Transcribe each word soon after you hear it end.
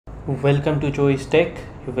Welcome to Joey's Tech.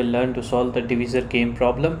 You will learn to solve the Divisor Game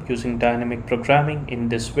problem using dynamic programming in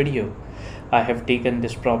this video. I have taken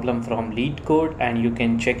this problem from Leetcode and you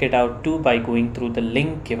can check it out too by going through the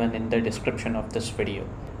link given in the description of this video.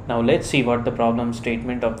 Now let's see what the problem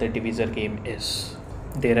statement of the Divisor Game is.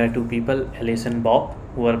 There are two people, Alice and Bob,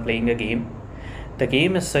 who are playing a game. The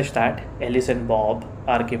game is such that Alice and Bob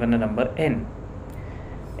are given a number n.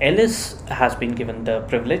 Alice has been given the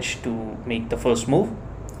privilege to make the first move.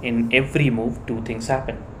 In every move, two things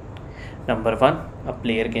happen. Number one, a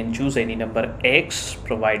player can choose any number x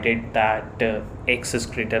provided that x is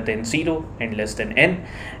greater than 0 and less than n,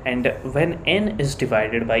 and when n is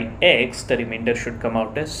divided by x, the remainder should come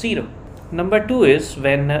out as 0. Number two is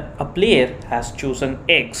when a player has chosen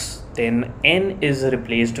x, then n is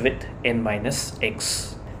replaced with n minus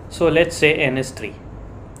x. So let's say n is 3.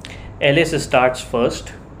 Alice starts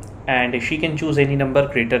first and she can choose any number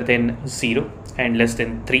greater than 0 and less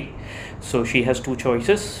than 3. So she has two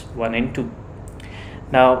choices, 1 and 2.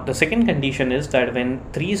 Now the second condition is that when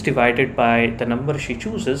 3 is divided by the number she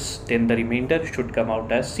chooses, then the remainder should come out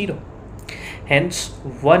as 0. Hence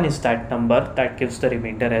 1 is that number that gives the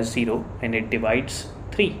remainder as 0 and it divides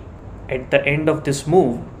 3. At the end of this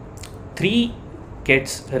move, 3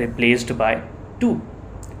 gets replaced by 2,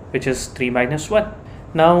 which is 3 minus 1.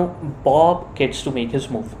 Now Bob gets to make his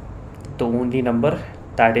move. The only number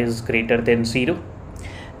that is greater than 0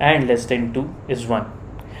 and less than 2 is 1.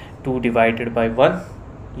 2 divided by 1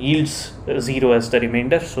 yields 0 as the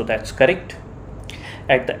remainder, so that's correct.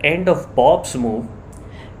 At the end of Bob's move,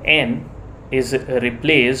 n is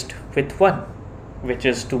replaced with 1, which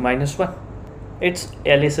is 2 minus 1. It's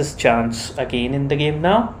Alice's chance again in the game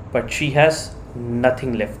now, but she has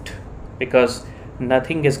nothing left because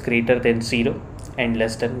nothing is greater than 0 and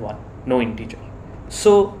less than 1, no integer.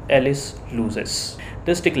 So Alice loses.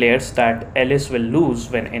 This declares that Alice will lose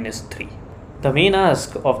when n is 3. The main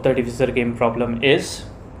ask of the Divisor Game problem is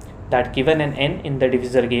that given an n in the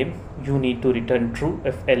Divisor Game, you need to return true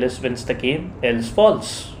if Alice wins the game, else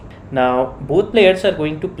false. Now both players are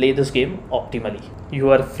going to play this game optimally.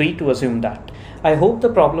 You are free to assume that. I hope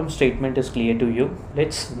the problem statement is clear to you.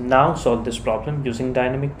 Let's now solve this problem using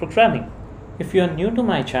dynamic programming. If you are new to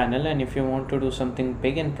my channel and if you want to do something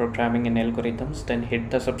big in programming and algorithms, then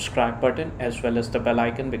hit the subscribe button as well as the bell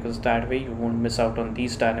icon, because that way you won't miss out on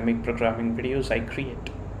these dynamic programming videos I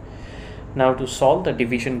create. Now to solve the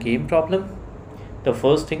division game problem, the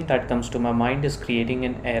first thing that comes to my mind is creating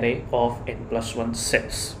an array of n plus 1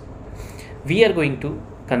 cells. We are going to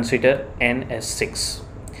consider n as 6.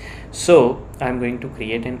 So I'm going to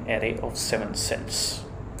create an array of 7 cells.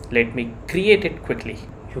 Let me create it quickly.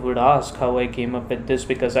 You would ask how I came up with this,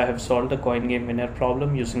 because I have solved the coin game winner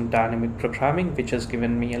problem using dynamic programming, which has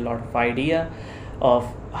given me a lot of idea of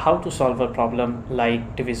how to solve a problem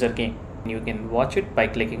like Divisor Game. You can watch it by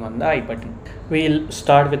clicking on the I button. We'll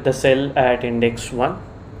start with the cell at index 1.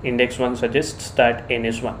 Index 1 suggests that n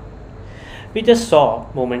is 1. We just saw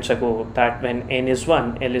moments ago that when n is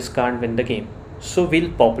 1, Alice can't win the game. So we'll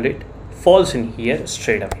populate false in here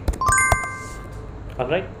straight away.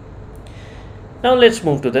 Alright. Now let's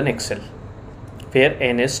move to the next cell where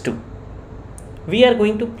n is 2. We are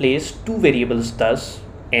going to place two variables, thus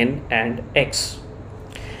n and x.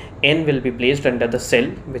 N will be placed under the cell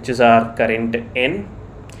which is our current n,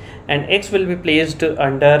 and x will be placed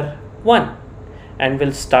under 1 and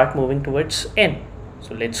will start moving towards n.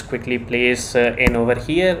 So let's quickly place n over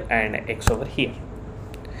here and x over here.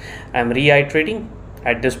 I'm reiterating,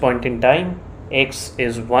 at this point in time x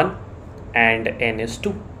is 1 and n is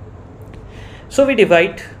 2. So we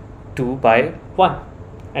divide 2 by 1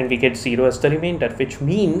 and we get 0 as the remainder, which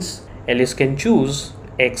means Alice can choose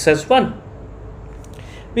x as 1.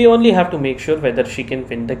 We only have to make sure whether she can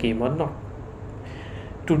win the game or not.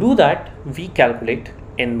 To do that, we calculate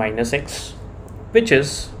n minus x, which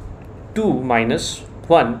is 2 minus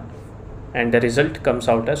 1, and the result comes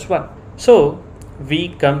out as 1. So we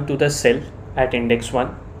come to the cell at index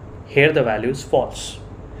 1. Here the value is false.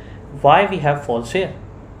 Why we have false here?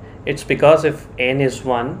 It's because if n is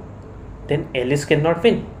 1, then Alice cannot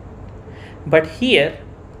win. But here,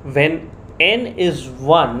 when n is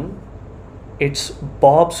 1, it's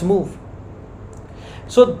Bob's move.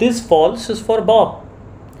 So this false is for Bob,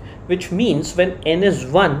 which means when n is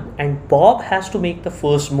 1 and Bob has to make the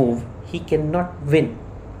first move, he cannot win.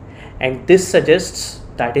 And this suggests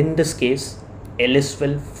that in this case, Alice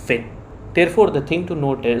will win. Therefore, the thing to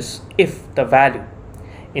note is, if the value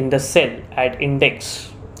in the cell at index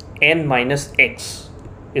n minus x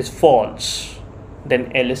is false,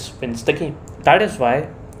 then Alice wins the game. That is why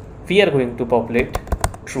we are going to populate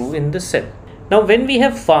true in this cell. Now when we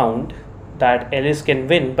have found that Alice can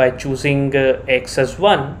win by choosing x as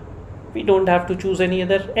 1, we don't have to choose any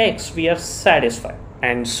other x. We are satisfied.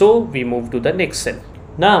 And so we move to the next cell.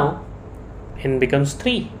 Now n becomes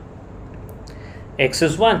 3. X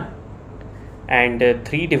is 1. And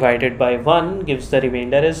 3 divided by 1 gives the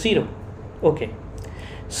remainder as 0. Okay.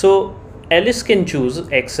 So Alice can choose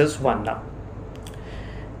x as 1 now.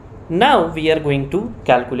 Now we are going to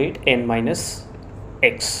calculate n minus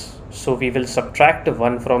x. So we will subtract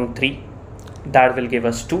 1 from 3. That will give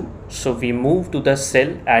us 2. So we move to the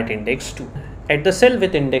cell at index 2. At the cell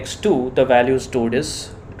with index 2, the value stored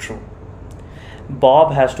is true.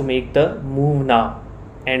 Bob has to make the move now.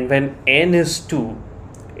 And when n is 2,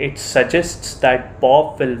 it suggests that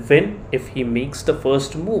Bob will win if he makes the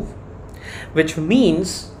first move, which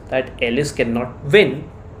means that Alice cannot win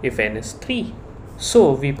if n is 3.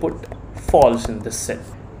 So we put false in this cell.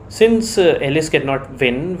 Since Alice cannot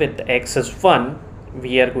win with x as 1,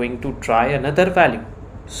 we are going to try another value.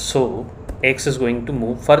 So x is going to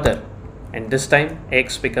move further, and this time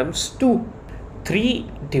x becomes 2. 3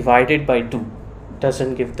 divided by 2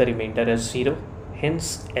 doesn't give the remainder as 0.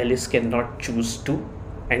 Hence Alice cannot choose 2,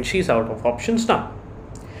 and she's out of options now.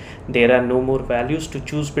 There are no more values to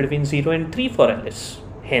choose between 0 and 3 for Alice.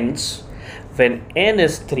 Hence, when n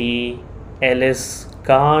is 3, Alice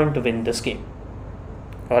can't win this game.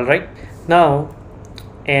 Alright, now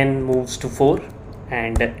n moves to 4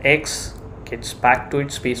 and x gets back to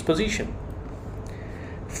its base position.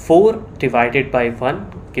 4 divided by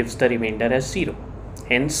 1 gives the remainder as 0.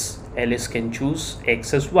 Hence, Alice can choose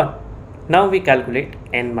x as 1. Now we calculate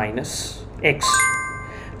n minus x.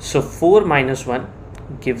 So 4 minus 1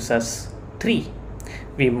 gives us 3.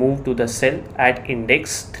 We move to the cell at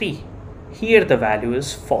index 3. Here the value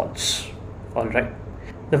is false. Alright.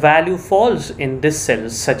 The value false in this cell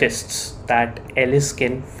suggests that Alice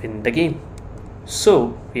can win the game.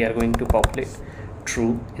 So we are going to populate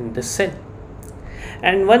true in this cell.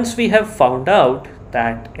 And once we have found out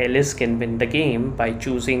that Alice can win the game by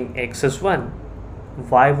choosing x as 1,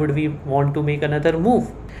 why would we want to make another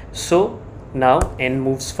move? So now n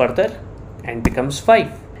moves further and becomes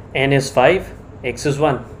 5. N is 5, x is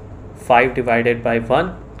 1. 5 divided by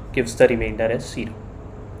 1 gives the remainder as 0.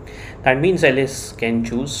 That means Alice can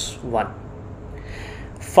choose 1.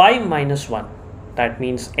 5 minus 1, that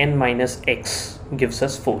means n minus x gives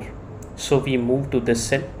us 4. So we move to this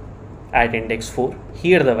cell at index 4.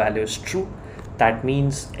 Here the value is true. That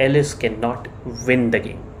means Alice cannot win the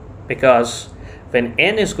game, because when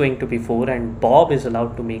n is going to be 4 and Bob is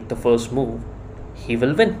allowed to make the first move, he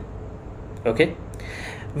will win. Okay,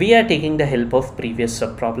 we are taking the help of previous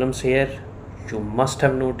subproblems here. You must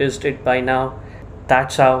have noticed it by now.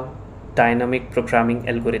 That's how dynamic programming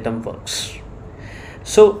algorithm works.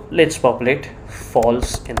 So let's populate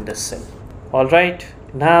false in this cell. Alright,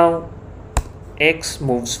 now x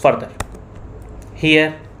moves further.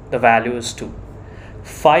 Here the value is 2.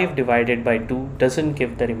 5 divided by 2 doesn't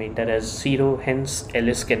give the remainder as 0, hence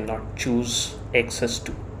Alice cannot choose x as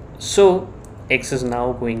 2. So x is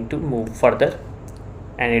now going to move further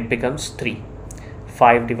and it becomes 3.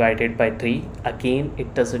 5 divided by 3, again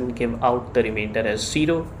it doesn't give out the remainder as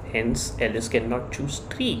 0, hence Alice cannot choose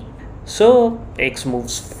 3. So x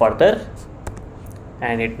moves further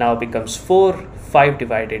and it now becomes 4. 5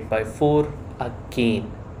 divided by 4,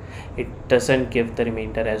 again it doesn't give the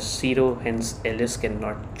remainder as 0, hence Alice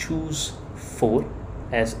cannot choose 4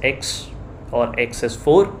 as x or x as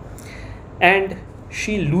 4, and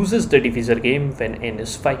she loses the divisor game when n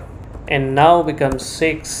is 5. And now becomes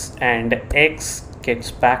 6 and x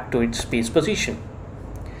gets back to its base position.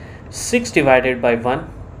 6 divided by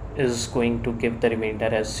 1 is going to give the remainder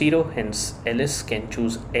as 0, hence Alice can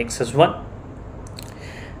choose x as 1.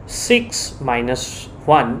 6 minus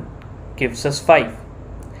 1 gives us 5.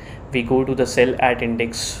 We go to the cell at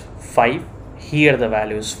index 5. Here the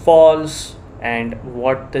value is false, and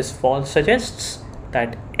what this false suggests,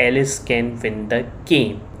 that Alice can win the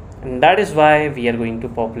game, and that is why we are going to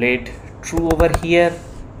populate true over here.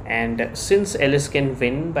 And since Alice can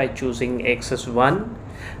win by choosing x as 1,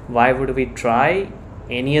 why would we try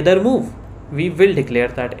any other move? We will declare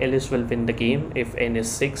that Alice will win the game if n is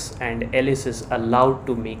 6 and Alice is allowed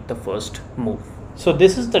to make the first move. So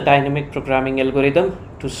this is the dynamic programming algorithm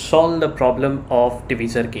to solve the problem of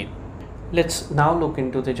divisor game. Let's now look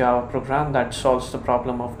into the Java program that solves the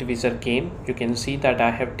problem of divisor game. You can see that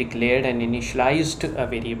I have declared and initialized a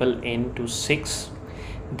variable n to 6.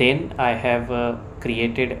 Then I have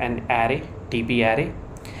created an array, db array,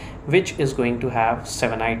 which is going to have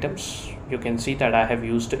 7 items. You can see that I have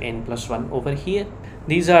used n plus 1 over here.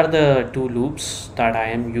 These are the two loops that I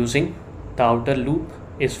am using. The outer loop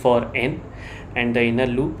is for n. and the inner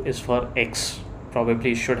loop is for x.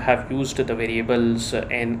 Probably should have used the variables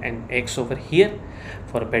n and x over here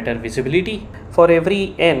for better visibility. For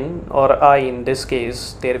every n or I in this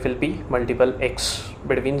case, there will be multiple x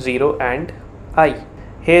between 0 and I.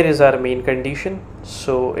 Here is our main condition.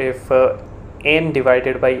 So if n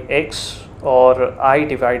divided by x or I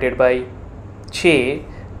divided by j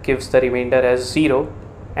gives the remainder as 0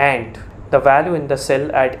 and the value in the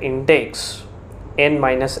cell at index n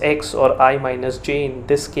minus x or I minus j in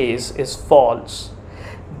this case is false,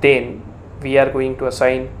 then we are going to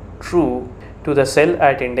assign true to the cell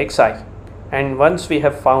at index I. And once we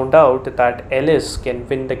have found out that Alice can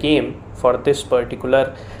win the game for this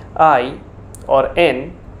particular I or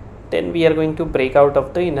n, then we are going to break out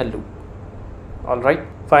of the inner loop. Alright,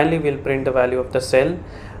 finally we'll print the value of the cell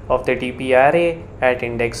of the DP array at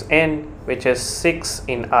index n, which is 6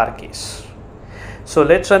 in our case. So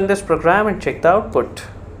let's run this program and check the output.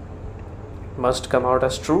 Must come out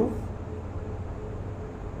as true.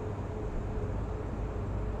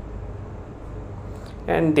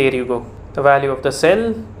 And there you go. The value of the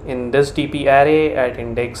cell in this DP array at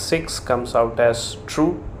index 6 comes out as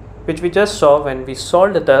true, which we just saw when we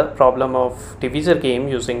solved the problem of divisor game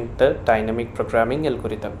using the dynamic programming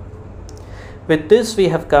algorithm. With this, we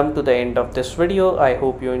have come to the end of this video. I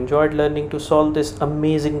hope you enjoyed learning to solve this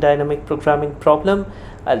amazing dynamic programming problem.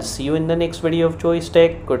 I'll see you in the next video of Joy's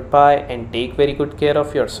Tech. Goodbye and take very good care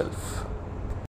of yourself.